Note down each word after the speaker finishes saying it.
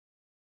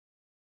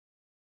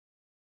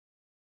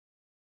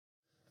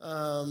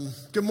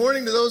Good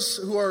morning to those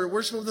who are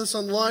worshiping with us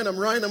online. I'm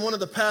Ryan. I'm one of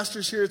the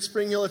pastors here at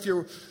Spring Hill. If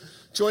you're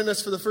joining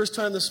us for the first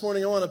time this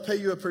morning, I want to pay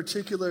you a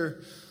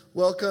particular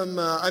welcome.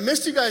 I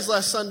missed you guys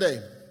last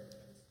Sunday.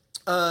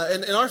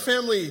 And our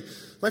family,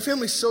 my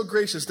family's so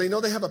gracious. They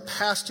know they have a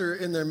pastor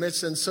in their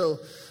midst. And so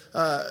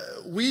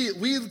we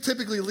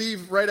typically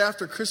leave right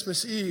after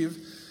Christmas Eve.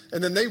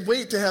 And then they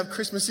wait to have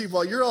Christmas Eve.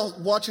 While you're all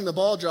watching the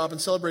ball drop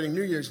and celebrating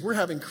New Year's, we're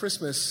having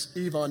Christmas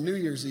Eve on New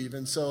Year's Eve.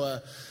 And so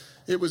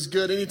it was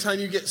good. Anytime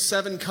you get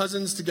 7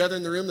 cousins together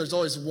in the room, there's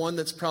always one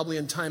that's probably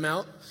in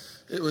timeout.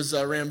 It was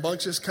a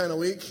rambunctious kind of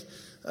week.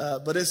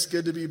 But it's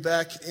good to be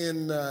back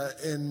in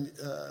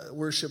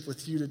worship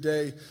with you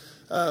today.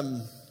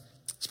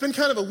 It's been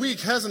kind of a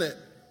week, hasn't it?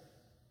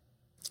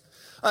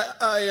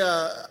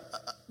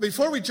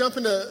 Before we jump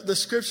into the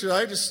scripture,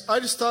 I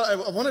just thought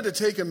I wanted to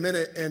take a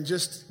minute and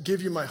just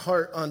give you my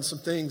heart on some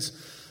things.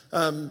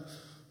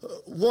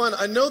 One,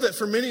 I know that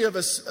for many of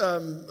us,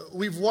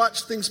 we've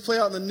watched things play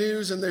out in the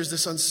news, and there's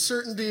this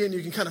uncertainty, and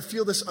you can kind of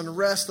feel this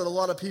unrest that a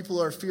lot of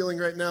people are feeling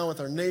right now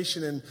with our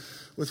nation and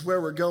with where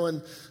we're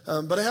going.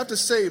 But I have to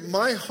say,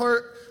 my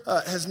heart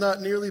has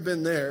not nearly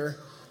been there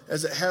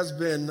as it has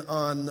been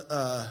on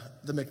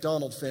the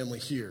McDonald family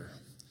here.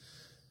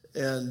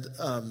 And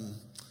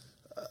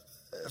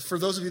for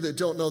those of you that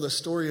don't know the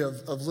story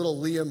of little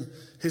Liam,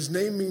 his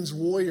name means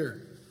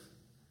warrior.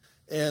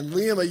 And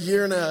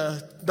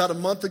Liam, about a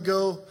month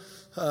ago,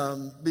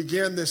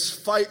 began this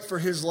fight for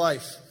his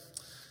life.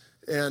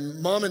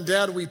 And Mom and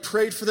Dad, we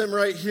prayed for them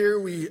right here.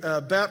 We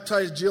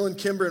baptized Jill and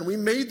Kimber, and we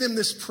made them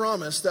this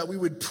promise that we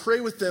would pray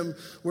with them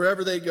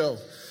wherever they go.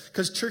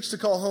 Because church to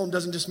call home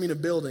doesn't just mean a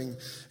building.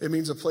 It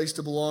means a place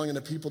to belong and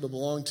a people to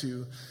belong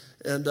to.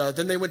 And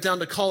then they went down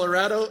to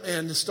Colorado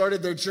and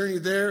started their journey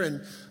there,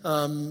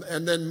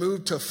 and then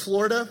moved to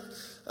Florida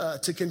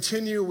to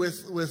continue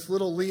with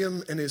little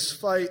Liam and his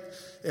fight.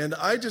 And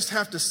I just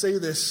have to say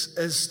this,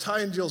 as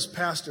Ty and Jill's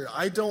pastor,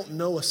 I don't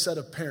know a set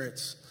of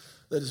parents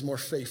that is more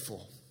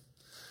faithful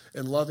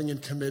and loving and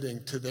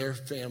committing to their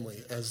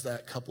family as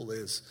that couple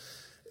is.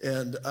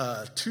 And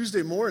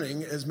Tuesday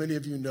morning, as many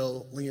of you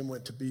know, Liam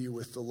went to be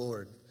with the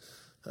Lord.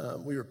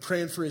 We were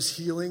praying for his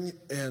healing,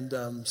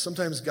 and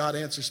sometimes God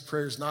answers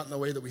prayers not in the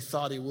way that we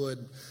thought he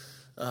would.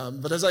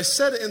 But as I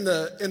said in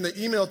the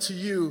email to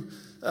you,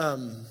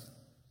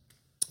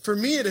 for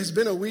me it has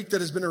been a week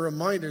that has been a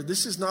reminder,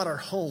 this is not our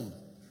home.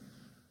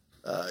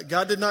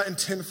 God did not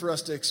intend for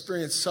us to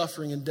experience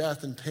suffering and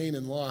death and pain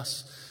and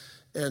loss.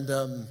 And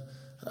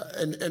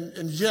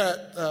yet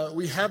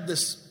we have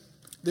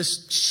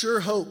this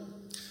sure hope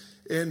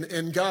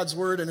in God's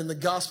word and in the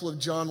Gospel of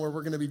John, where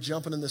we're going to be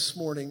jumping in this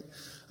morning,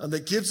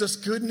 that gives us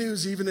good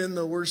news even in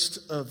the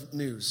worst of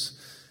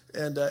news.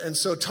 And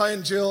so Ty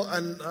and Jill,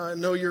 I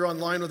know you're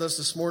online with us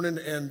this morning,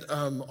 and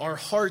our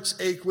hearts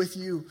ache with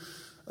you.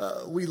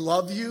 We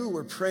love you.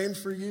 We're praying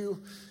for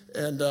you.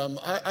 And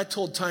I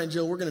told Ty and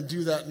Jill we're going to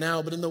do that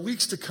now. But in the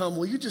weeks to come,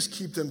 will you just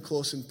keep them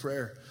close in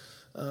prayer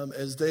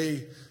as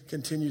they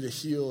continue to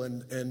heal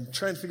and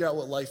try and figure out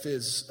what life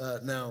is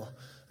now.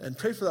 And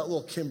pray for that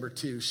little Kimber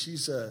too.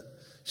 She's a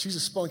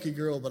spunky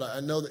girl, but I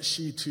know that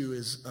she too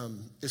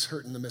is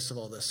hurt in the midst of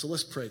all this. So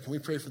let's pray. Can we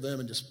pray for them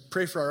and just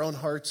pray for our own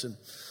hearts? And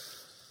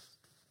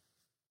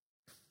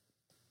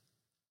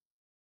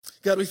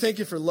God, we thank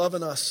you for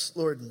loving us,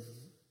 Lord.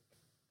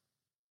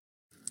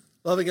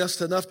 Loving us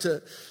enough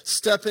to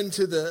step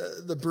into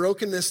the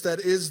brokenness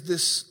that is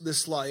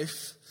this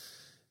life.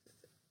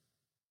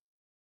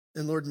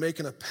 And Lord,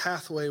 making a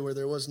pathway where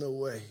there was no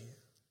way.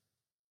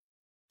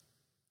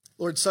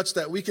 Lord, such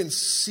that we can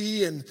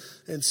see and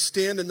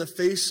stand in the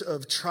face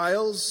of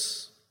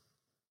trials,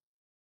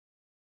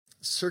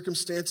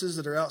 circumstances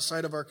that are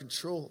outside of our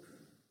control.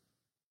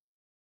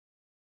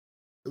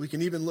 That we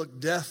can even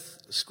look death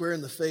square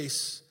in the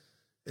face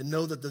and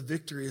know that the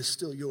victory is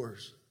still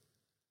yours.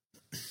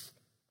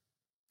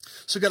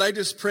 So God, I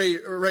just pray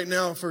right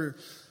now for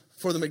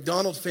the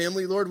McDonald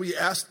family, Lord. We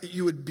ask that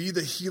you would be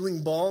the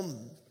healing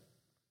balm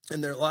in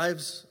their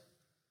lives.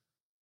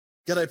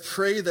 God, I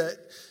pray that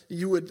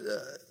you would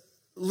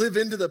live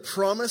into the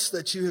promise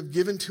that you have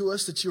given to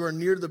us, that you are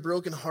near to the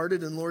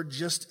brokenhearted, and Lord,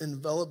 just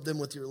envelop them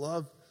with your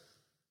love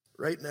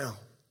right now.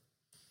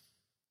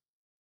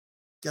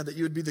 God, that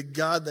you would be the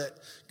God that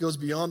goes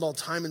beyond all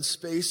time and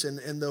space,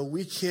 and though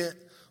we can't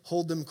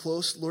hold them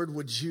close, Lord,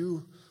 would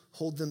you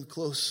hold them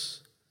close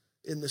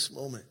in this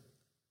moment?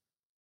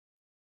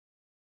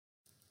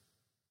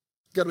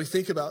 God, we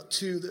think about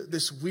too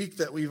this week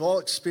that we've all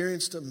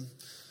experienced,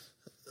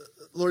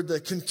 Lord, the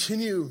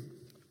continued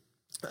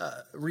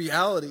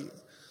reality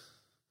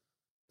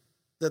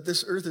that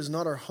this earth is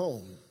not our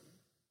home,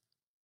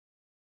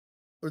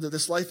 or that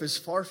this life is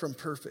far from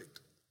perfect.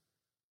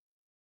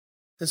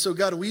 And so,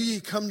 God,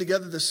 we come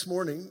together this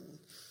morning,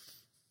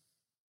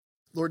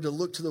 Lord, to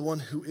look to the one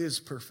who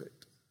is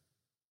perfect,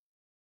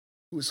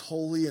 who is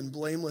holy and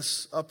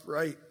blameless,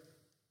 upright,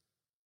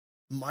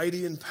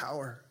 mighty in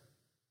power.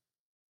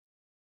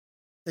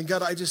 And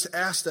God, I just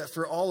ask that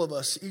for all of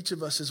us, each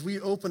of us, as we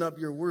open up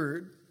your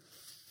word,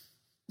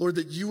 Lord,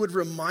 that you would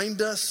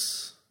remind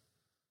us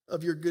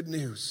of your good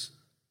news.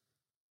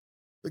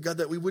 But God,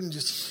 that we wouldn't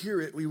just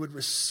hear it, we would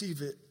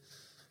receive it.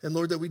 And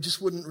Lord, that we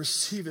just wouldn't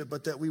receive it,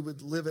 but that we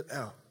would live it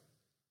out.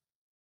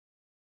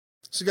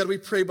 So God, we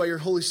pray by your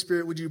Holy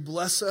Spirit, would you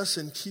bless us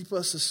and keep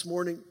us this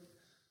morning?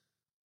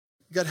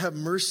 God, have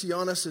mercy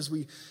on us as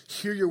we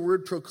hear your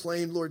word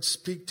proclaimed. Lord,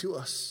 speak to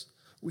us.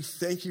 We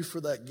thank you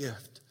for that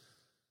gift.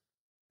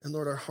 And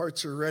Lord, our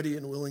hearts are ready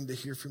and willing to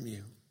hear from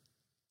you.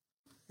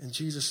 In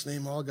Jesus'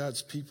 name, all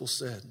God's people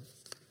said,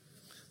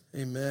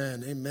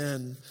 amen,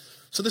 amen.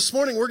 So this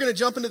morning, we're going to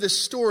jump into this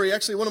story,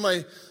 actually one of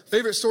my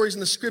favorite stories in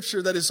the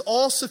scripture that is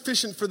all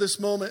sufficient for this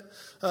moment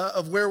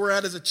of where we're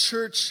at as a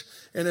church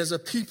and as a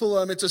people.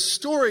 It's a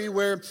story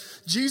where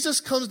Jesus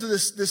comes to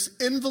this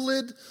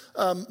invalid,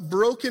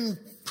 broken,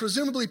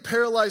 presumably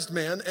paralyzed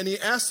man, and he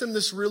asks him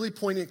this really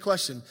poignant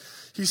question.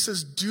 He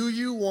says, do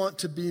you want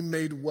to be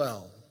made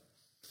well?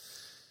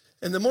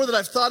 And the more that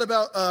I've thought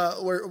about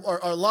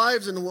our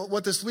lives and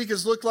what this week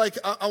has looked like,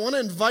 I want to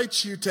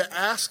invite you to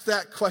ask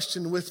that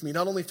question with me,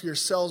 not only for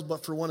yourselves,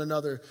 but for one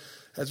another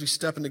as we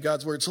step into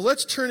God's word. So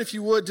let's turn, if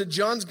you would, to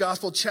John's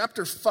Gospel,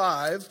 chapter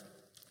 5.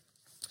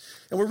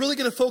 And we're really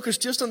going to focus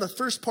just on the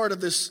first part of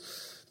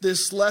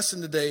this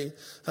lesson today,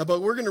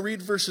 but we're going to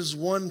read verses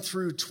 1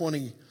 through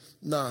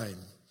 29.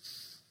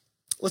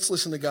 Let's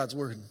listen to God's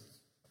word.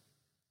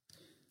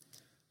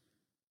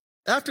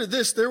 After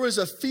this, there was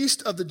a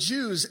feast of the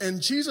Jews,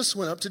 and Jesus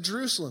went up to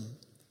Jerusalem.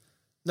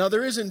 Now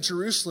there is in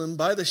Jerusalem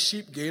by the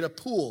sheep gate a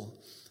pool,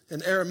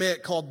 in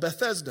Aramaic called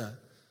Bethesda,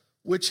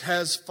 which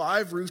has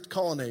 5 roofed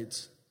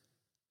colonnades.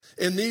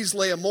 In these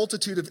lay a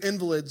multitude of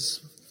invalids,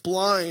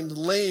 blind,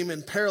 lame,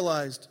 and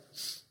paralyzed.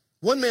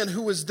 One man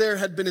who was there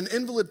had been an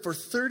invalid for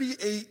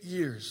 38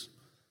 years.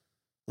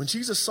 When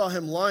Jesus saw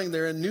him lying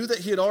there and knew that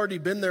he had already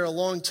been there a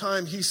long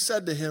time, he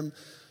said to him,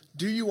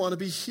 do you want to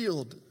be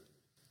healed?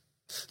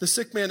 The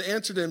sick man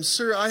answered him,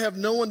 sir, I have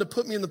no one to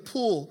put me in the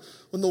pool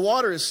when the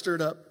water is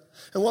stirred up.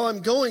 And while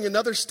I'm going,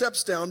 another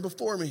steps down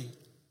before me.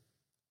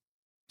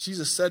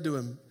 Jesus said to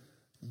him,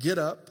 get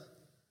up,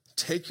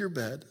 take your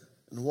bed,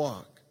 and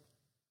walk.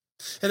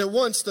 And at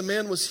once the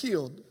man was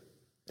healed,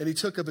 and he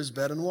took up his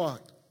bed and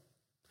walked.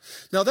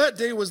 Now that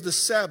day was the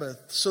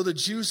Sabbath, so the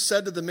Jews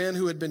said to the man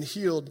who had been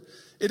healed,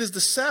 it is the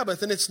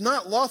Sabbath, and it's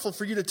not lawful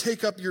for you to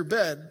take up your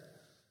bed.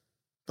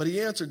 But he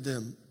answered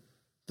them,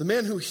 the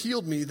man who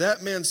healed me,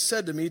 that man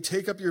said to me,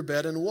 take up your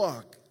bed and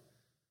walk.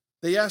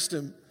 They asked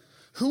him,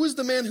 who is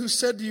the man who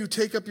said to you,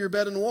 take up your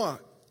bed and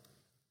walk?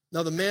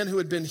 Now the man who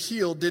had been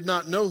healed did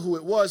not know who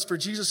it was, for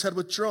Jesus had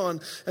withdrawn,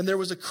 and there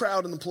was a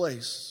crowd in the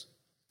place.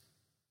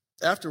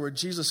 Afterward,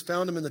 Jesus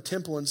found him in the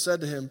temple and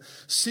said to him,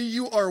 see,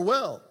 you are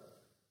well.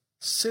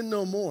 Sin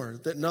no more,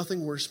 that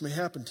nothing worse may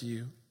happen to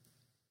you.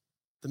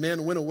 The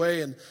man went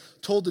away and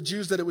told the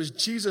Jews that it was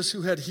Jesus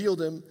who had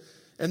healed him.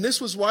 And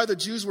this was why the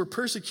Jews were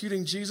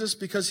persecuting Jesus,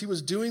 because he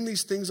was doing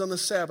these things on the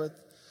Sabbath.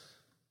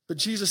 But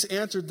Jesus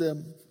answered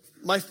them,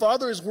 my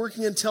Father is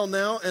working until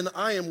now, and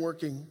I am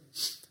working.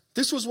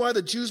 This was why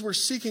the Jews were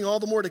seeking all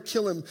the more to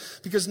kill him,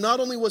 because not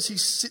only was he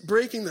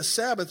breaking the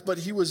Sabbath, but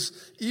he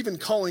was even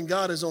calling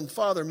God his own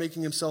Father,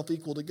 making himself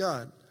equal to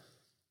God.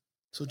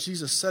 So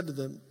Jesus said to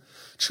them,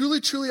 truly,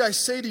 truly, I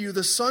say to you,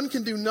 the Son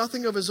can do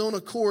nothing of his own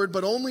accord,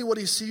 but only what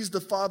he sees the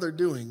Father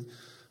doing.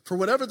 For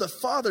whatever the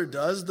Father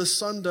does, the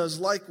Son does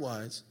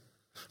likewise.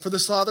 For the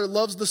Father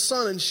loves the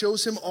Son and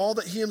shows him all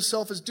that he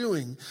himself is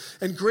doing.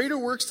 And greater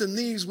works than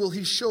these will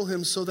he show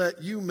him, so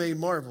that you may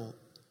marvel.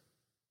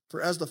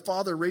 For as the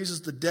Father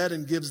raises the dead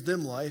and gives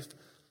them life,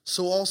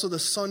 so also the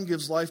Son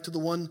gives life to the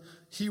one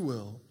he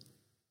will.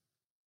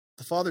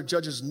 The Father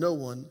judges no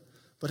one,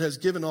 but has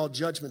given all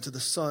judgment to the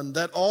Son,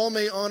 that all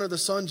may honor the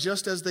Son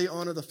just as they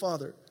honor the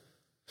Father.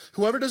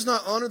 Whoever does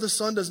not honor the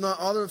Son does not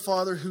honor the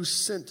Father who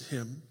sent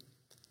him.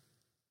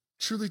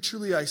 Truly,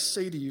 truly, I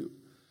say to you,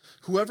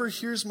 whoever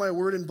hears my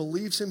word and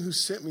believes him who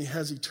sent me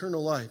has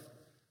eternal life.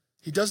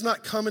 He does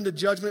not come into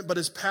judgment, but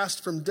is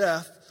passed from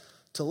death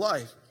to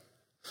life.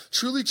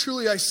 Truly,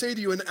 truly, I say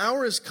to you, an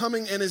hour is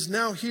coming and is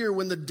now here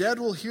when the dead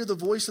will hear the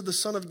voice of the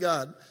Son of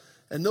God,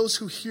 and those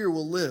who hear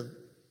will live.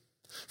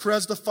 For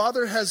as the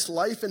Father has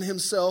life in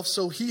himself,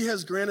 so he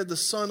has granted the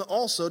Son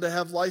also to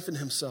have life in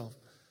himself.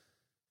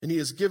 And he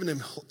has given him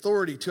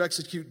authority to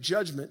execute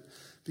judgment,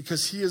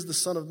 because he is the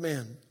Son of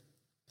Man.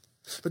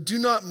 But do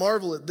not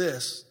marvel at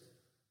this,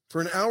 for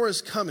an hour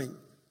is coming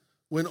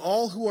when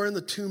all who are in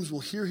the tombs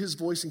will hear his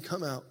voice and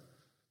come out.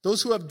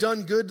 Those who have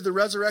done good to the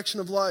resurrection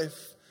of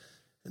life,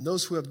 and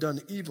those who have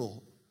done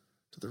evil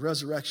to the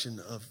resurrection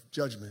of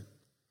judgment.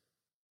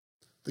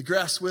 The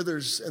grass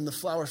withers and the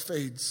flower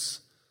fades,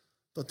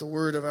 but the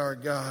word of our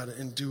God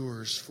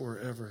endures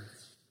forever.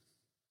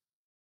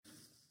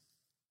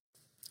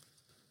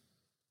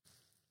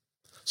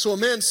 So a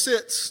man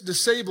sits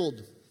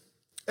disabled,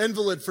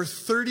 invalid for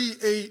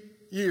 38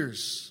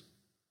 years,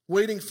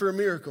 waiting for a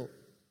miracle.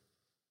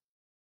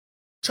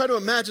 Try to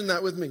imagine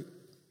that with me.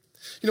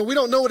 We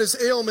don't know what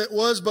his ailment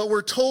was, but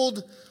we're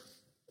told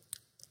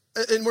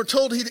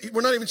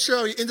we're not even sure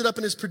how he ended up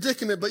in his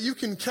predicament, but you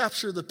can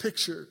capture the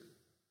picture.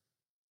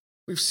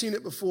 We've seen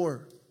it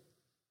before.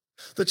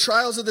 The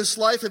trials of this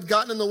life have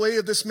gotten in the way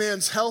of this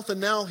man's health, and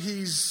now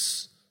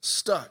he's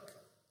stuck.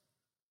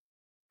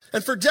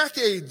 And for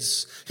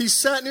decades, he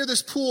sat near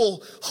this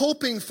pool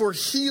hoping for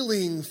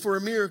healing, for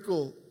a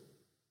miracle.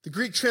 The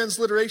Greek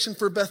transliteration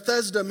for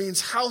Bethesda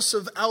means house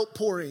of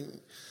outpouring.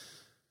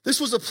 This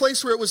was a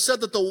place where it was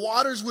said that the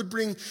waters would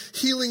bring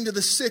healing to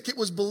the sick. It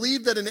was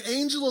believed that an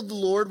angel of the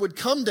Lord would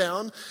come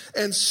down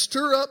and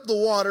stir up the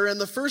water, and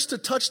the first to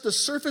touch the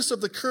surface of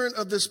the current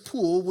of this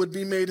pool would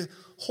be made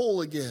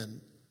whole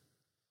again.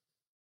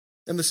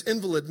 And this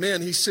invalid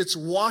man, he sits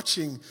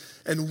watching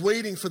and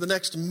waiting for the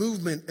next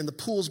movement in the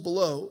pools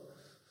below.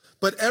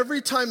 But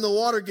every time the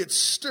water gets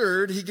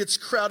stirred, he gets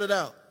crowded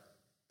out.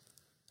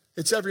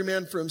 It's every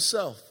man for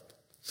himself.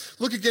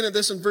 Look again at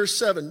this in verse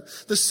 7.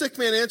 The sick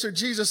man answered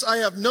Jesus, I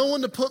have no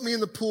one to put me in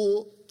the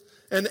pool,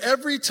 and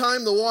every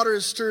time the water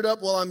is stirred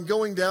up while I'm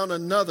going down,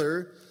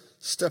 another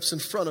steps in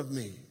front of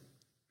me.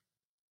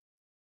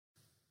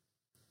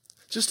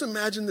 Just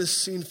imagine this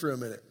scene for a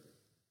minute.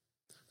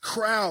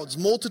 Crowds,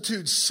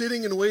 multitudes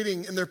sitting and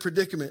waiting in their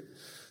predicament.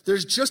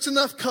 There's just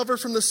enough cover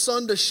from the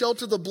sun to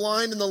shelter the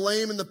blind and the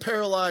lame and the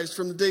paralyzed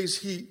from the day's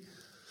heat.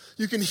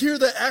 You can hear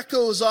the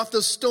echoes off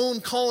the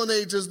stone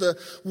colonnades as the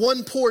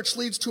one porch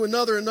leads to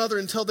another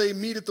until they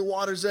meet at the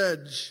water's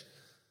edge.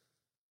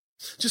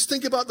 Just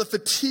think about the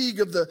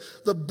fatigue of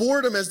the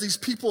boredom as these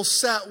people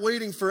sat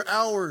waiting for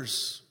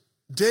hours,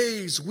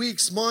 days,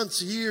 weeks,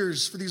 months,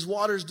 years for these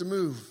waters to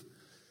move.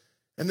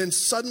 And then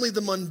suddenly the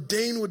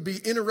mundane would be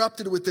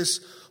interrupted with this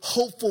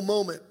hopeful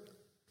moment.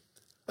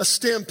 A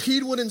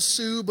stampede would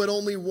ensue, but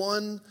only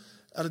one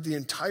out of the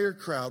entire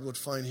crowd would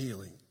find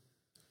healing.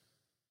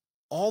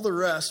 All the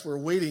rest were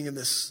waiting in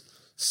this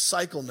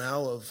cycle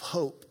now of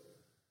hope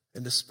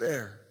and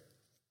despair.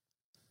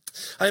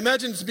 I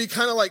imagine it to be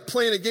kind of like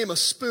playing a game of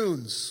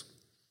spoons,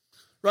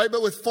 right?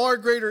 But with far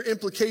greater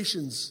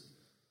implications.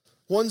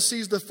 One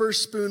sees the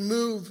first spoon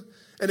move,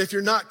 and if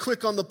you're not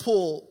quick on the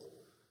pull,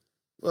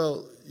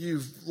 well,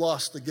 you've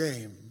lost the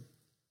game.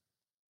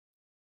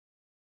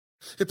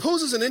 It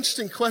poses an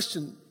interesting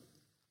question.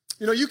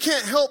 You know, you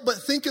can't help but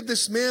think of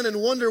this man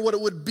and wonder what it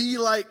would be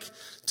like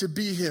to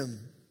be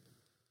him.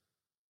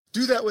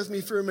 Do that with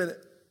me for a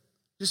minute.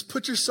 Just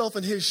put yourself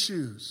in his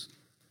shoes.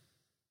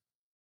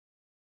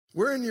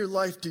 Where in your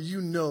life do you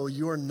know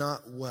you're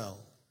not well?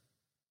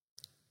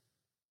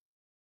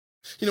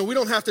 You know, we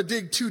don't have to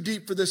dig too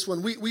deep for this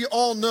one. We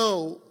all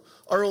know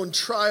our own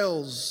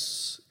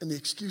trials and the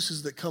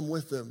excuses that come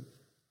with them.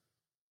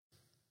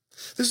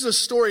 This is a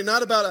story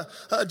not about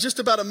just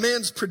about a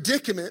man's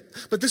predicament,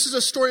 but this is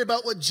a story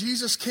about what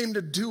Jesus came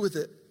to do with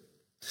it.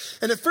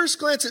 And at first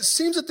glance, it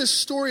seems that this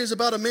story is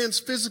about a man's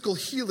physical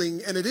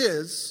healing, and it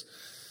is.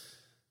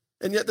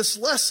 And yet this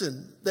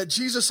lesson that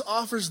Jesus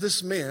offers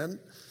this man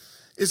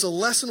is a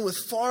lesson with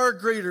far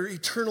greater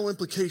eternal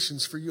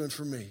implications for you and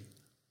for me.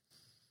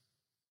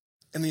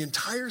 And the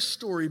entire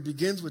story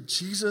begins with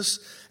Jesus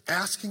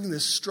asking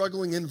this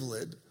struggling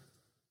invalid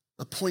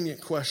a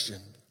poignant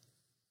question.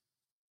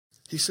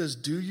 He says,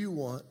 do you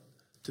want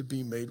to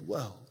be made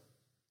well?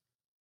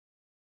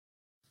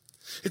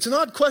 It's an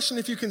odd question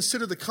if you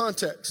consider the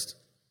context.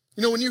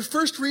 You know, when you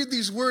first read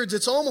these words,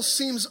 it almost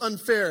seems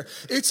unfair.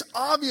 It's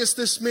obvious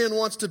this man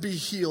wants to be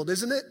healed,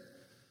 isn't it?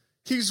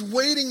 He's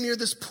waiting near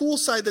this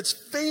poolside that's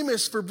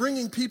famous for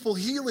bringing people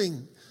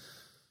healing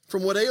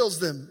from what ails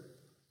them.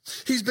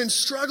 He's been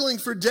struggling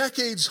for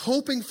decades,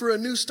 hoping for a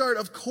new start.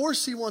 Of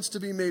course he wants to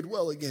be made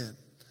well again.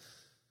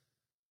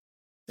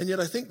 And yet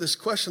I think this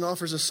question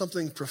offers us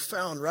something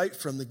profound right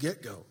from the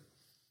get-go.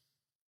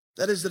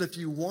 That is that if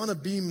you want to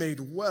be made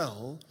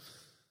well,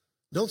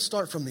 don't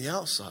start from the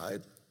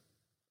outside.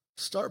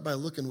 Start by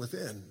looking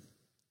within.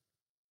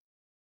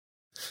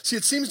 See,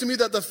 it seems to me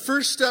that the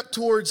first step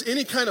towards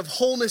any kind of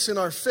wholeness in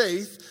our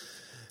faith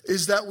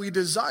is that we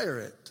desire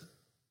it.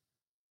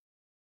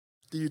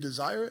 Do you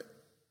desire it?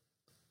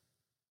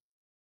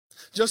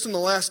 Just in the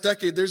last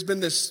decade, there's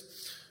been this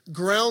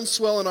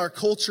groundswell in our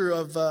culture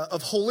of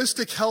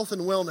holistic health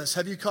and wellness.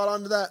 Have you caught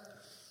on to that?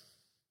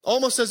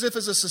 Almost as if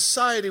as a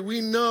society,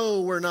 we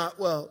know we're not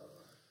well.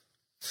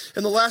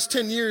 In the last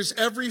 10 years,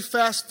 every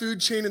fast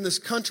food chain in this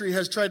country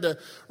has tried to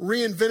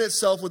reinvent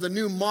itself with a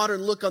new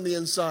modern look on the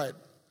inside.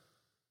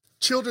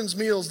 Children's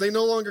meals, they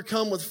no longer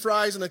come with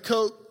fries and a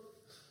Coke.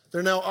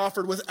 They're now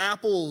offered with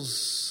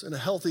apples and a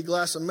healthy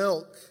glass of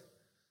milk.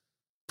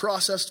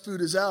 Processed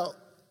food is out.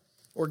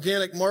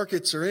 Organic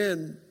markets are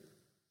in.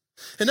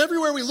 And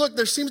everywhere we look,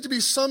 there seems to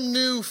be some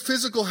new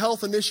physical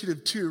health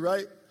initiative too,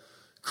 right?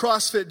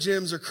 CrossFit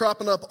gyms are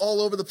cropping up all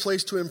over the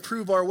place to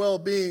improve our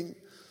well-being.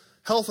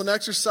 Health and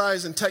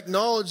exercise and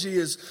technology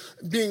is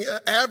being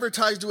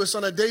advertised to us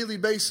on a daily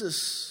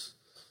basis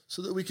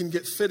so that we can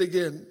get fit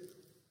again.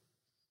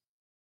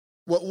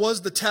 What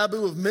was the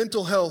taboo of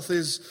mental health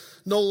is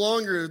no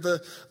longer.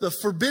 The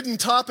forbidden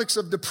topics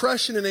of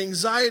depression and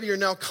anxiety are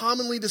now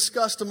commonly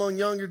discussed among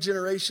younger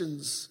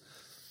generations.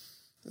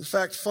 In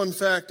fact, fun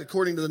fact,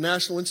 according to the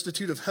National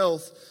Institute of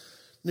Health,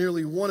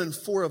 nearly 1 in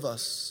 4 of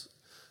us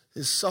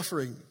is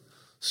suffering,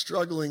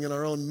 struggling in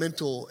our own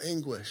mental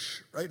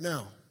anguish right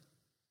now.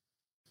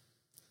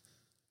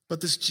 But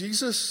this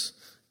Jesus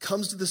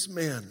comes to this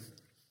man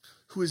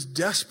who is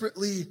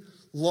desperately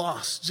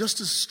lost,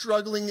 just as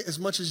struggling as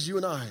much as you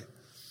and I.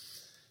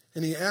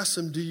 And he asks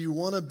him, do you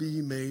want to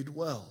be made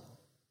well?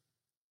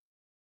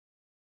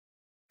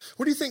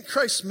 What do you think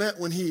Christ meant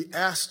when he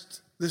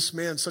asked this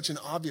man such an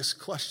obvious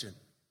question?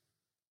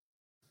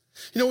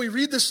 You know, we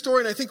read this story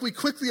and I think we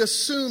quickly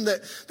assume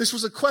that this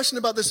was a question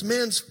about this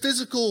man's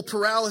physical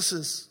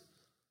paralysis.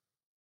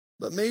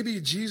 But maybe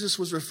Jesus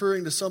was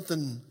referring to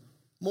something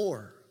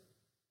more.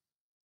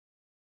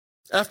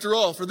 After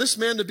all, for this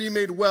man to be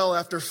made well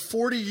after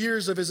 40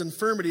 years of his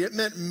infirmity, it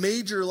meant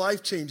major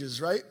life changes,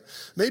 right?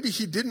 Maybe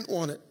he didn't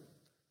want it.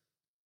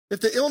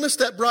 If the illness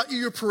that brought you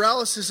your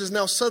paralysis is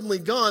now suddenly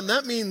gone,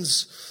 that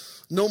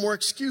means no more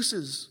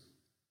excuses.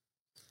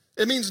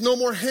 It means no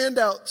more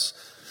handouts.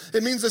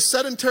 It means the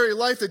sedentary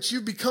life that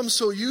you've become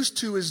so used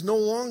to is no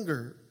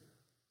longer.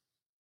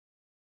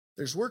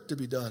 There's work to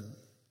be done.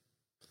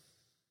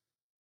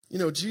 You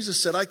know,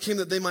 Jesus said, I came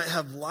that they might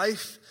have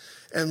life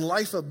and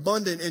life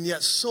abundant. And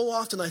yet so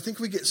often I think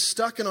we get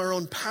stuck in our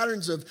own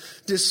patterns of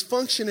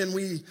dysfunction and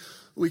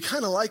we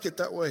kind of like it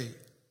that way.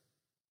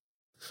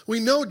 We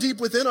know deep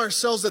within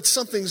ourselves that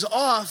something's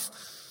off,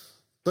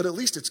 but at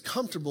least it's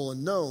comfortable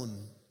and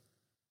known.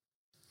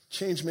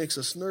 Change makes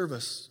us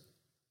nervous.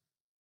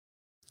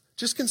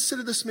 Just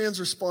consider this man's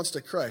response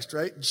to Christ,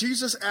 right?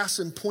 Jesus asks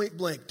him point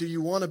blank, do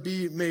you want to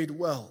be made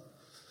well?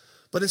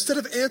 But instead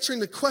of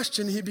answering the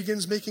question, he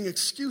begins making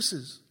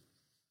excuses.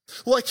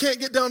 Well, I can't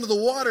get down to the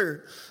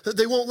water.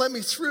 They won't let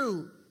me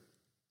through.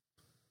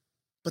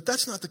 But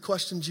that's not the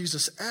question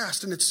Jesus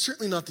asked, and it's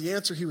certainly not the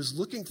answer he was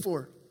looking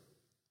for.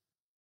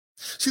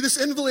 See, this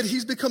invalid,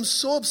 he's become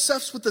so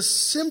obsessed with the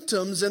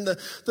symptoms and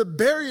the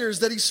barriers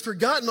that he's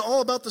forgotten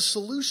all about the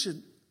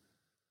solution.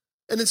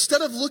 And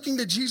instead of looking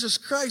to Jesus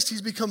Christ,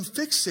 he's become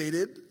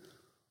fixated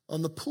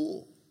on the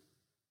pool.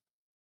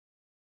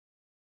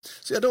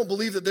 See, I don't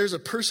believe that there's a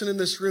person in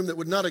this room that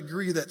would not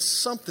agree that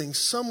something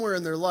somewhere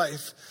in their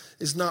life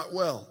is not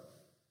well.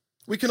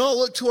 We can all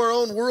look to our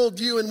own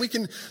worldview and we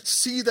can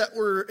see that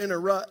we're in a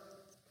rut.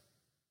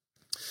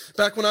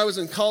 Back when I was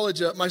in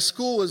college, my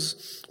school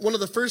was one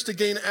of the first to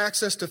gain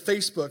access to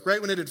Facebook,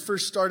 right when it had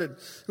first started.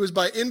 It was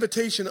by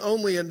invitation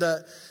only, and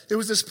it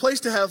was this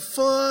place to have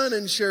fun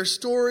and share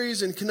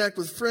stories and connect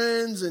with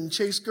friends and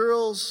chase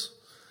girls.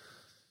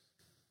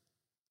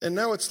 And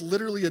now it's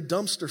literally a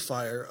dumpster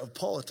fire of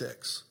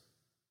politics.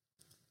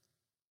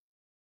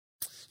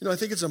 You know, I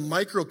think it's a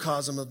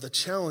microcosm of the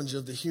challenge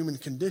of the human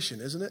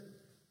condition, isn't it?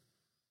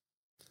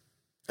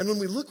 And when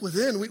we look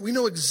within, we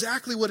know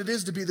exactly what it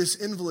is to be this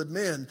invalid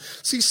man.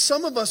 See,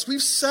 some of us,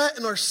 we've sat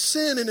in our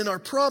sin and in our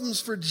problems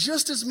for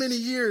just as many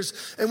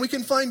years, and we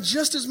can find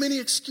just as many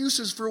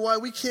excuses for why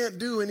we can't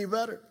do any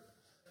better.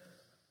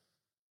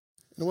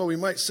 And while we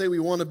might say we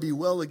want to be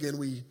well again,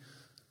 we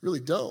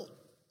really don't.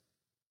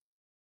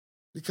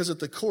 Because at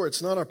the core,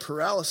 it's not our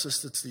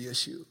paralysis that's the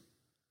issue.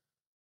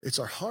 It's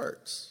our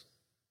hearts.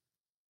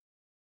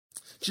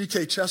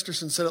 G.K.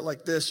 Chesterton said it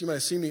like this. You might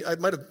have seen me. I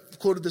might have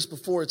quoted this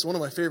before. It's one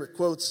of my favorite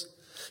quotes.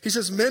 He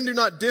says, men do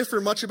not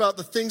differ much about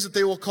the things that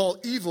they will call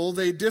evil.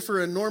 They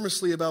differ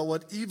enormously about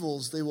what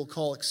evils they will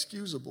call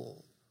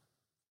excusable.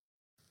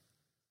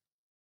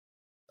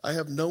 I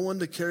have no one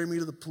to carry me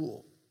to the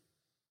pool.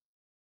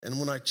 And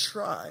when I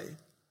try,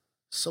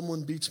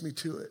 someone beats me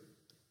to it.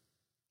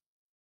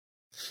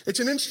 It's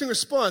an interesting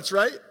response,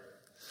 right?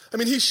 I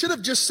mean, he should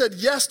have just said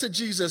yes to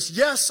Jesus.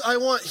 Yes, I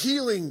want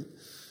healing.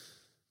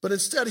 But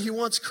instead, he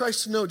wants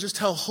Christ to know just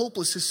how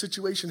hopeless his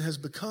situation has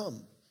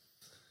become.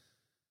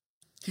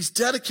 He's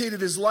dedicated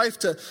his life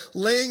to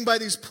laying by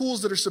these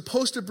pools that are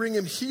supposed to bring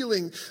him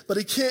healing, but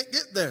he can't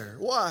get there.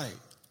 Why?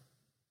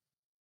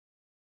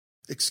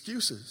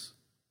 Excuses.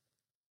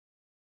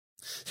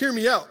 Hear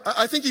me out.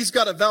 I think he's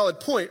got a valid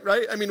point,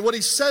 right? I mean, what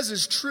he says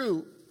is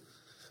true.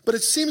 But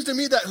it seems to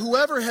me that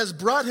whoever has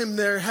brought him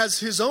there has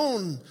his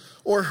own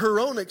or her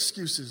own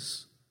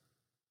excuses.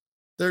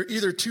 They're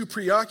either too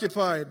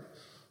preoccupied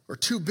or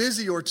too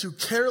busy, or too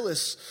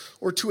careless,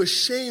 or too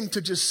ashamed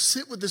to just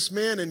sit with this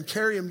man and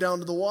carry him down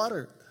to the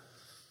water.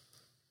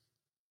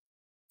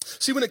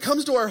 See, when it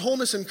comes to our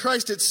wholeness in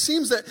Christ, it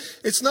seems that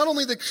it's not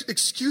only the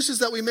excuses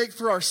that we make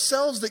for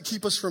ourselves that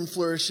keep us from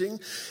flourishing,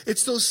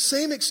 it's those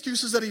same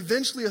excuses that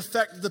eventually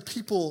affect the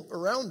people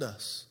around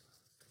us.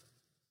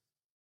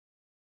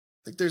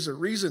 I think there's a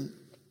reason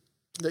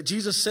that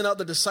Jesus sent out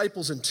the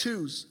disciples in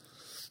twos.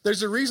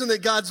 There's a reason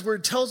that God's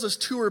word tells us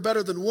two are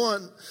better than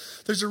one.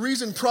 There's a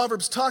reason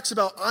Proverbs talks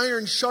about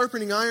iron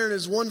sharpening iron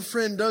as one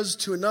friend does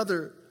to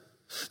another.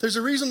 There's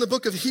a reason the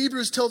book of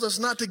Hebrews tells us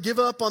not to give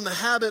up on the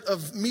habit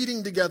of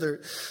meeting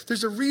together.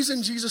 There's a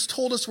reason Jesus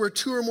told us where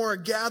two or more are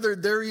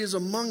gathered, there he is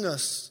among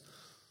us.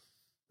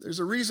 There's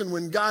a reason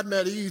when God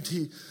met Eve,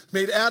 he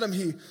made Adam,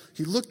 he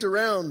looked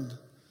around,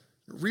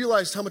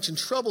 realized how much in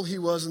trouble he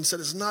was and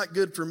said, it's not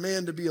good for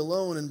man to be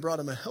alone, and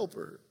brought him a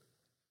helper.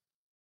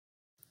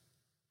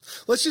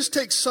 Let's just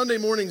take Sunday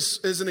mornings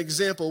as an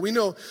example. We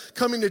know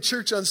coming to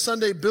church on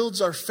Sunday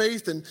builds our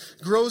faith and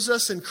grows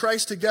us in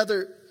Christ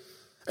together.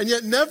 And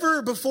yet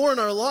never before in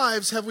our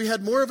lives have we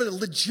had more of a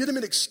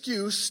legitimate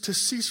excuse to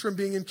cease from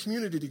being in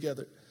community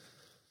together.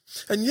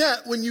 And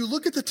yet, when you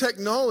look at the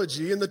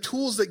technology and the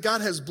tools that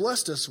God has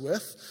blessed us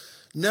with,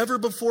 never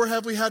before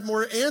have we had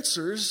more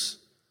answers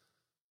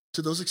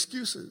to those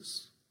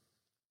excuses.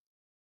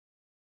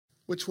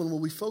 Which one will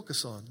we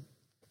focus on?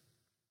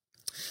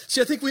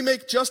 See, I think we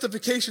make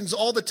justifications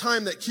all the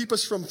time that keep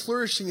us from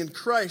flourishing in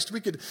Christ. We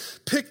could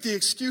pick the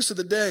excuse of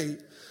the day,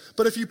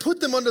 but if you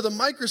put them under the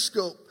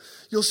microscope,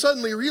 you'll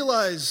suddenly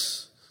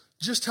realize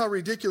just how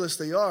ridiculous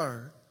they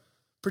are,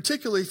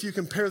 particularly if you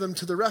compare them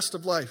to the rest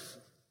of life.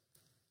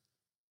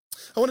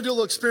 I want to do a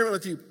little experiment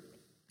with you.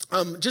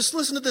 Just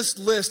listen to this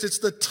list. It's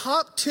the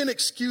top 10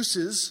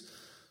 excuses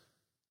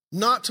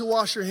not to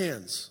wash your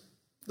hands.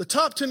 The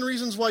top 10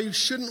 reasons why you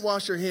shouldn't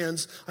wash your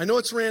hands. I know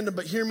it's random,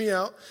 but hear me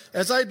out.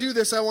 As I do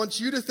this, I want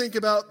you to think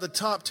about the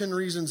top 10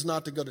 reasons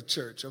not to go to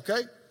church,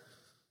 okay?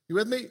 You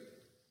with me?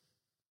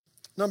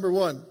 Number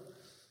 1,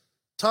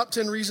 top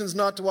 10 reasons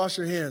not to wash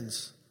your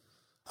hands.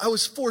 I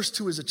was forced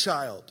to as a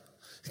child.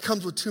 It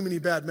comes with too many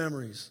bad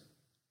memories.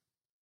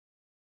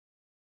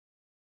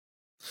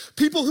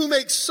 People who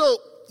make soap,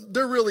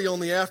 they're really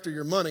only after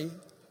your money.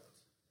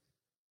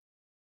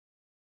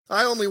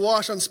 I only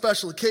wash on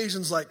special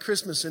occasions like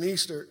Christmas and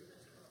Easter.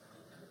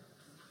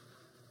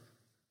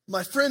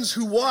 My friends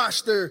who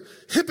wash, they're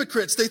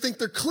hypocrites. They think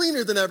they're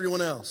cleaner than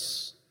everyone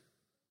else.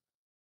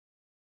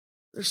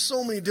 There's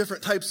so many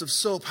different types of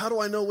soap. How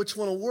do I know which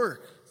one will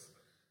work?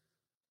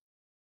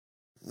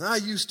 I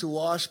used to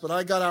wash, but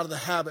I got out of the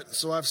habit,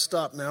 so I've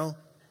stopped now.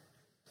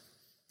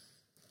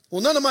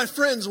 Well, none of my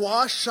friends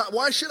wash.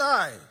 Why should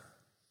I?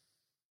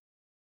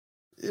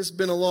 It's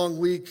been a long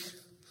week.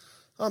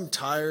 I'm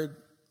tired.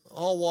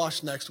 I'll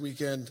wash next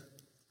weekend.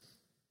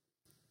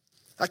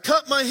 I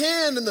cut my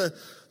hand and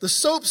the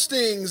soap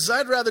stings.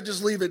 I'd rather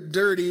just leave it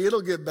dirty.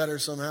 It'll get better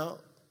somehow.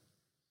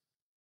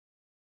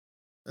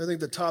 I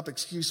think the top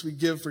excuse we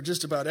give for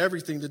just about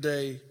everything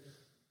today,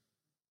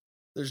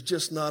 there's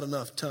just not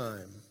enough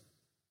time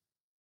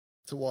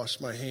to wash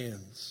my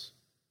hands.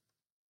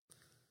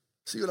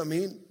 See what I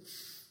mean?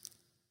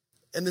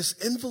 And this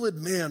invalid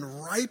man,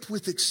 ripe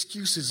with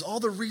excuses, all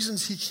the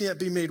reasons he can't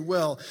be made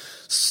well,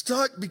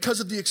 stuck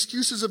because of the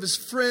excuses of his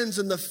friends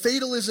and the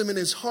fatalism in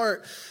his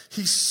heart,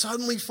 he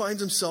suddenly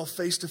finds himself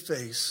face to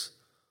face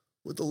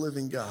with the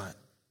living God.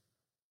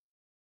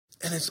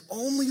 And it's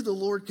only the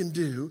Lord can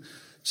do.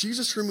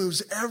 Jesus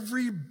removes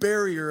every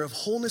barrier of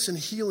wholeness and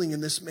healing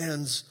in this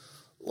man's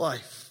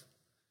life.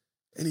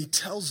 And he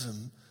tells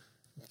him,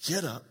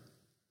 get up,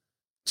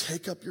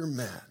 take up your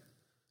mat,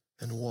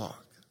 and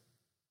walk.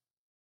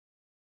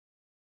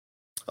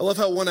 I love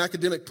how one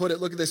academic put it.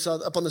 Look at this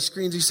up on the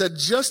screens. He said,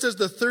 just as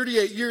the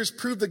 38 years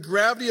proved the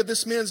gravity of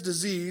this man's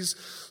disease,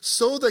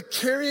 so the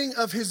carrying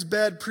of his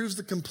bed proves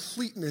the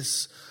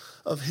completeness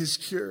of his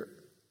cure.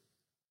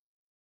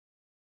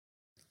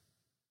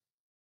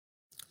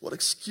 What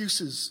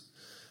excuses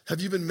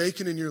have you been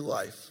making in your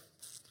life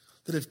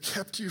that have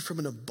kept you from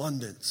an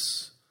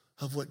abundance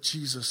of what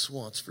Jesus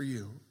wants for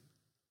you?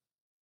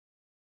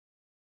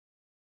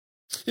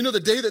 You know, the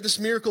day that this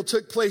miracle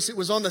took place, it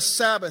was on the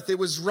Sabbath. It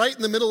was right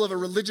in the middle of a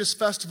religious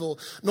festival.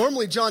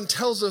 Normally, John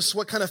tells us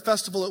what kind of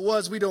festival it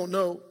was. We don't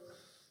know.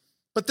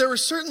 But there were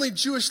certainly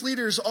Jewish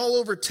leaders all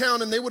over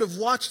town, and they would have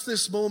watched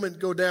this moment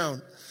go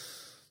down.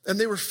 And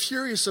they were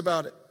furious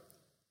about it.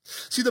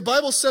 See, the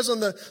Bible says on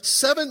the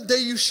seventh day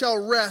you shall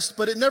rest,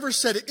 but it never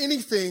said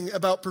anything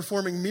about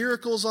performing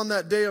miracles on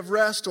that day of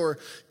rest or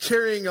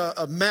carrying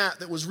a mat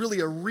that was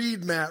really a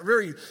reed mat,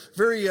 very,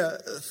 very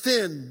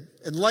thin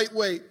and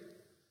lightweight.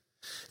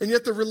 And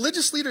yet the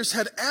religious leaders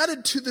had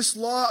added to this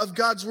law of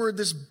God's word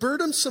this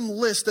burdensome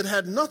list that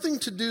had nothing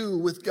to do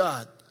with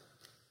God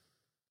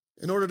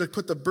in order to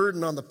put the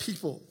burden on the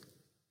people.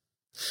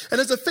 And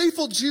as a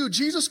faithful Jew,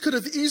 Jesus could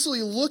have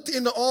easily looked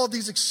into all of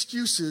these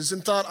excuses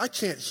and thought, I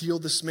can't heal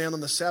this man on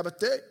the Sabbath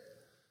day.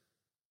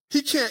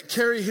 He can't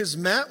carry his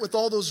mat with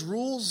all those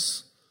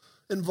rules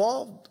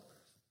involved.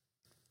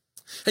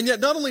 And yet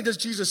not only does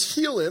Jesus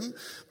heal him,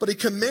 but he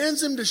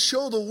commands him to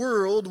show the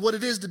world what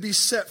it is to be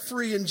set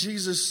free in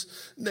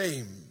Jesus'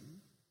 name.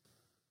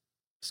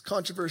 As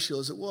controversial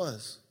as it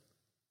was.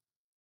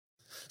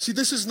 See,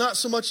 this is not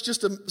so much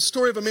just a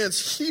story of a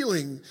man's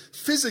healing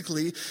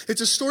physically.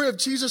 It's a story of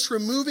Jesus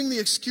removing the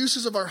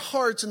excuses of our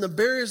hearts and the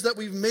barriers that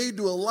we've made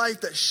to a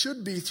life that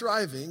should be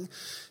thriving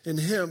in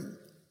him.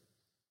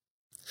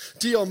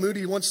 D.L.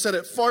 Moody once said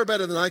it far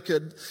better than I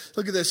could.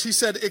 Look at this. He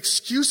said,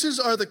 excuses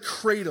are the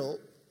cradle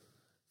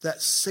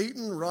that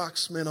Satan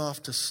rocks men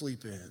off to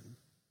sleep in.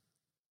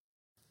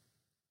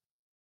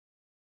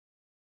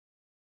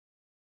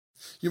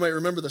 You might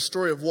remember the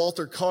story of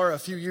Walter Carr a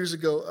few years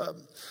ago.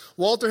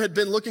 Walter had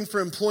been looking for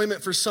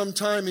employment for some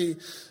time. He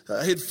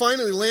had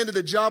finally landed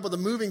a job with a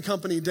moving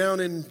company down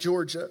in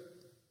Georgia.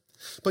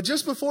 But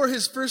just before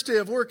his first day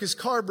of work, his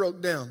car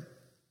broke down.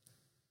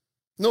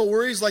 No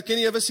worries, like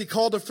any of us, he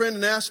called a friend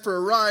and asked for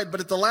a ride, but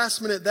at the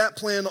last minute, that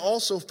plan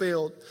also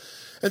failed.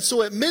 And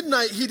so at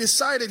midnight, he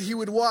decided he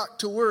would walk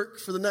to work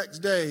for the next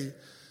day.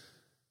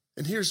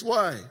 And here's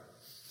why.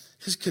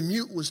 His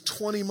commute was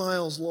 20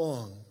 miles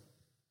long.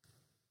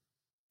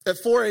 At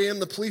 4 a.m.,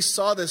 the police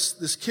saw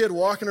this kid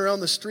walking around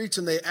the streets,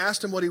 and they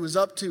asked him what he was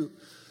up to.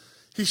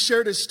 He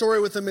shared his story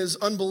with them, as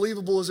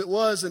unbelievable as it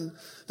was, and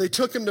they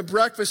took him to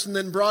breakfast and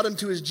then brought him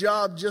to his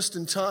job just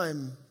in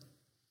time.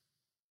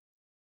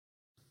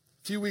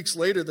 A few weeks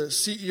later, the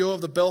CEO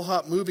of the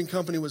Bellhop Moving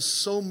Company was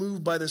so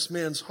moved by this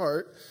man's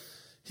heart,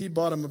 he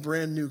bought him a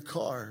brand new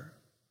car.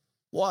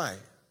 Why?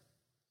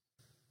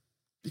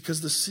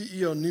 Because the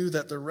CEO knew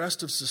that the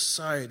rest of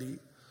society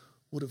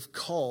would have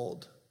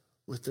called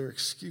with their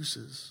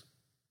excuses.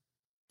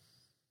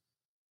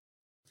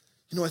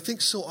 I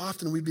think so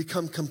often we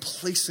become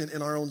complacent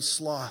in our own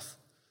sloth.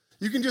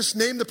 You can just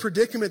name the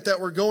predicament that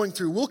we're going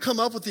through. We'll come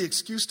up with the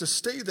excuse to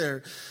stay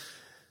there.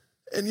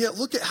 And yet,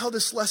 look at how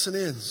this lesson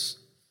ends.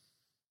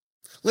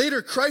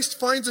 Later, Christ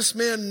finds this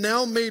man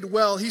now made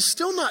well. He's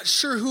still not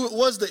sure who it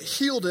was that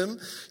healed him.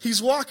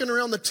 He's walking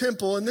around the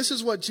temple, and this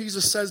is what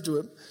Jesus says to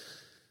him.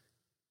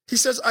 He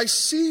says, "I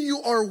see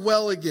you are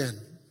well again.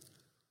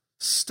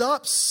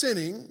 Stop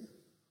sinning,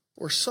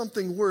 or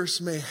something worse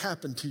may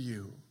happen to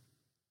you."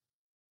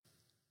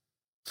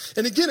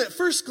 And again, at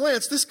first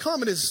glance, this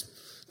comment is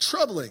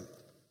troubling,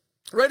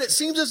 right? It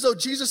seems as though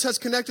Jesus has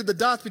connected the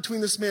dots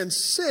between this man's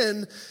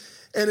sin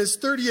and his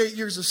 38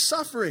 years of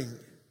suffering.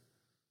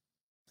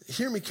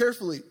 Hear me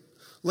carefully.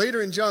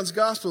 Later in John's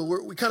gospel,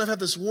 we kind of have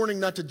this warning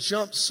not to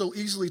jump so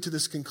easily to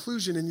this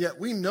conclusion, and yet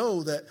we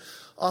know that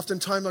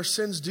oftentimes our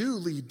sins do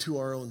lead to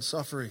our own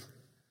suffering.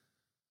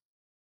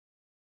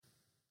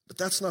 But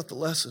that's not the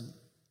lesson.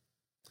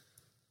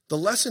 The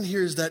lesson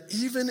here is that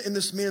even in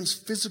this man's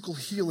physical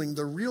healing,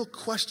 the real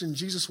question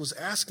Jesus was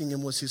asking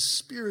him was his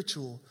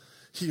spiritual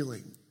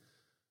healing.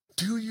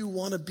 Do you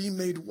want to be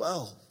made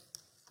well?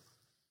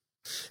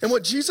 And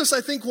what Jesus, I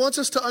think, wants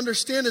us to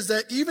understand is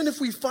that even if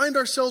we find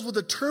ourselves with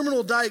a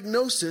terminal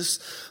diagnosis,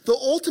 the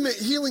ultimate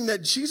healing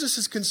that Jesus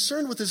is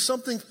concerned with is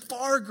something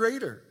far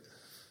greater.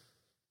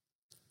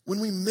 When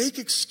we make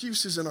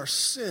excuses in our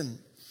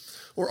sin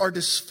or our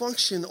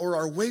dysfunction or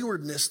our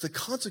waywardness, the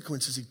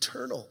consequence is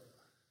eternal.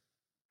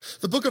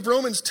 The book of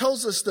Romans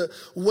tells us the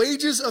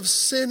wages of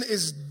sin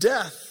is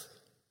death.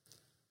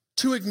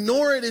 To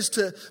ignore it is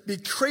to be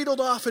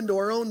cradled off into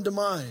our own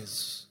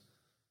demise.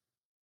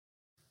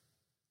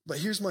 But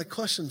here's my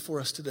question for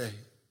us today.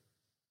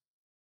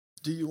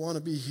 Do you want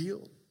to be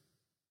healed?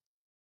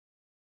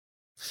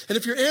 And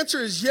if your answer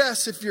is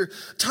yes, if you're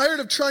tired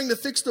of trying to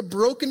fix the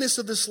brokenness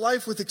of this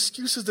life with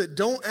excuses that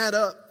don't add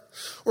up,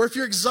 or if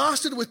you're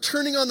exhausted with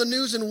turning on the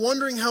news and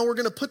wondering how we're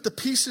going to put the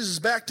pieces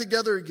back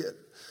together again,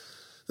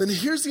 then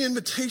here's the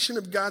invitation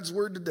of God's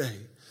word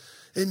today.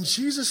 In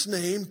Jesus'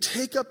 name,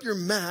 take up your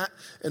mat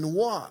and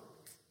walk.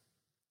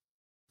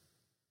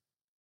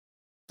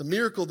 The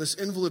miracle this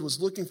invalid was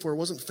looking for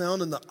wasn't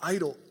found in the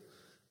idol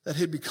that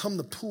had become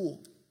the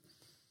pool.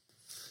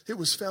 It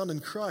was found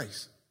in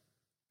Christ.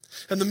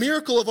 And the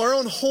miracle of our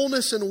own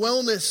wholeness and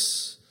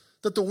wellness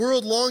that the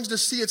world longs to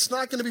see, it's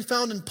not going to be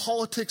found in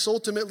politics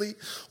ultimately,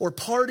 or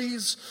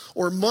parties,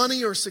 or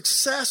money, or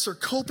success, or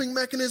coping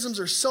mechanisms,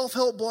 or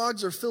self-help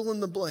blogs, or fill in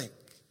the blank.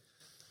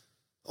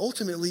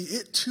 Ultimately,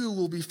 it too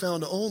will be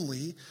found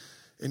only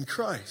in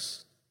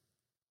Christ.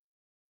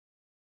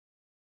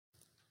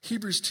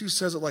 Hebrews 2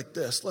 says it like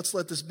this. Let's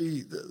let this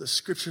be the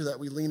scripture that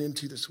we lean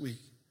into this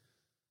week.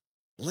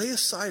 Lay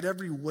aside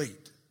every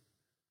weight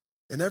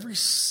and every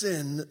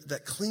sin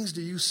that clings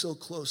to you so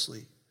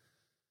closely,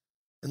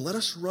 and let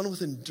us run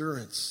with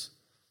endurance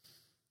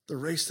the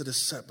race that is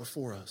set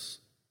before us.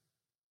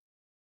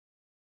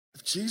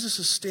 If Jesus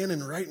is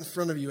standing right in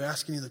front of you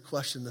asking you the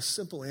question, the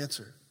simple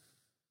answer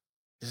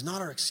is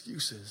not our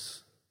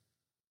excuses.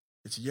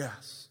 It's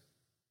yes.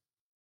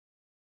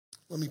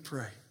 Let me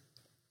pray.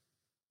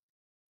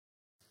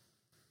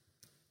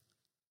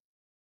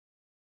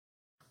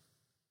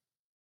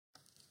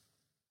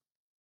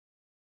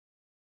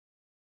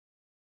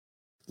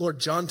 Lord,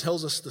 John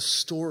tells us the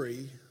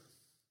story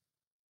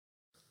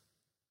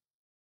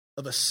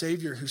of a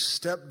Savior who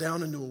stepped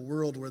down into a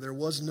world where there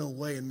was no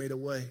way and made a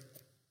way.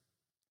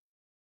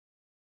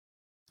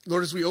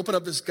 Lord, as we open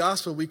up this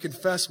gospel, we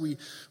confess, we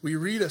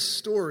read a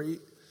story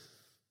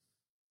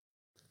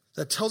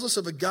that tells us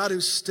of a God who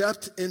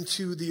stepped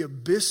into the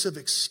abyss of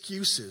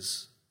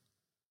excuses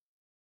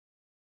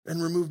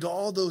and removed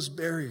all those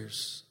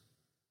barriers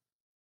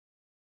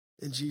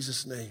in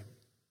Jesus' name.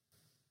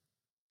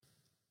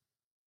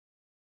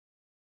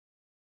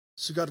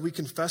 So God, we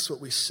confess what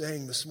we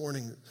sang this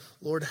morning.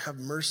 Lord, have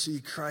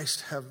mercy.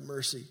 Christ, have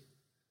mercy.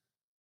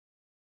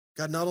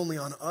 God, not only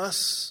on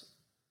us,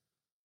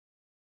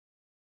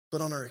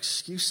 but on our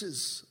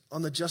excuses,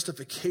 on the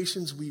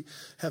justifications we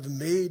have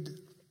made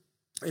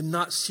in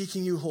not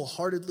seeking you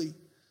wholeheartedly.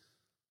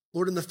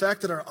 Lord, in the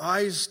fact that our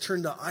eyes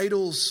turn to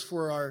idols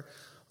for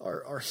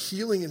our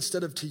healing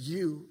instead of to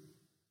you.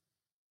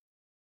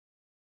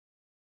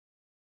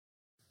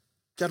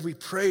 God, we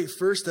pray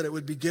first that it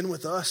would begin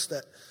with us,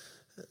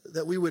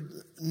 that we would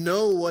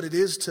know what it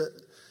is to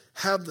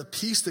have the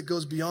peace that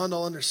goes beyond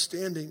all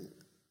understanding.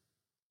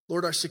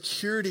 Lord, our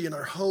security and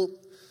our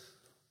hope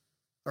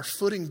our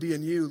footing be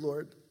in you,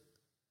 Lord.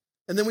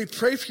 And then we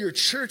pray for your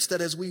church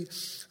that as we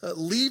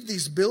leave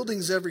these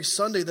buildings every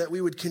Sunday, that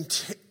we would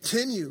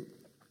continue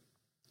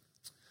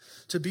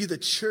to be the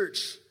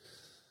church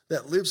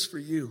that lives for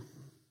you.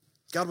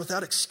 God,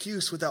 without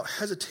excuse, without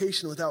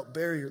hesitation, without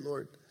barrier,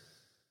 Lord.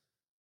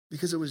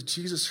 Because it was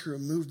Jesus who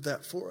removed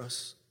that for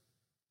us.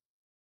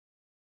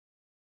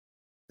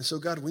 And so,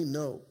 God, we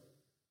know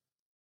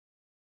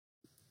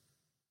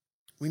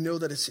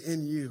that it's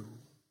in you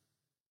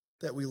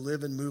that we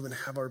live and move and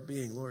have our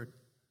being, Lord.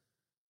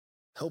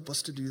 Help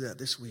us to do that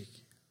this week.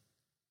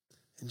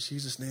 In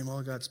Jesus' name,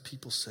 all God's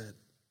people said,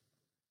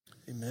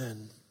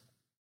 amen.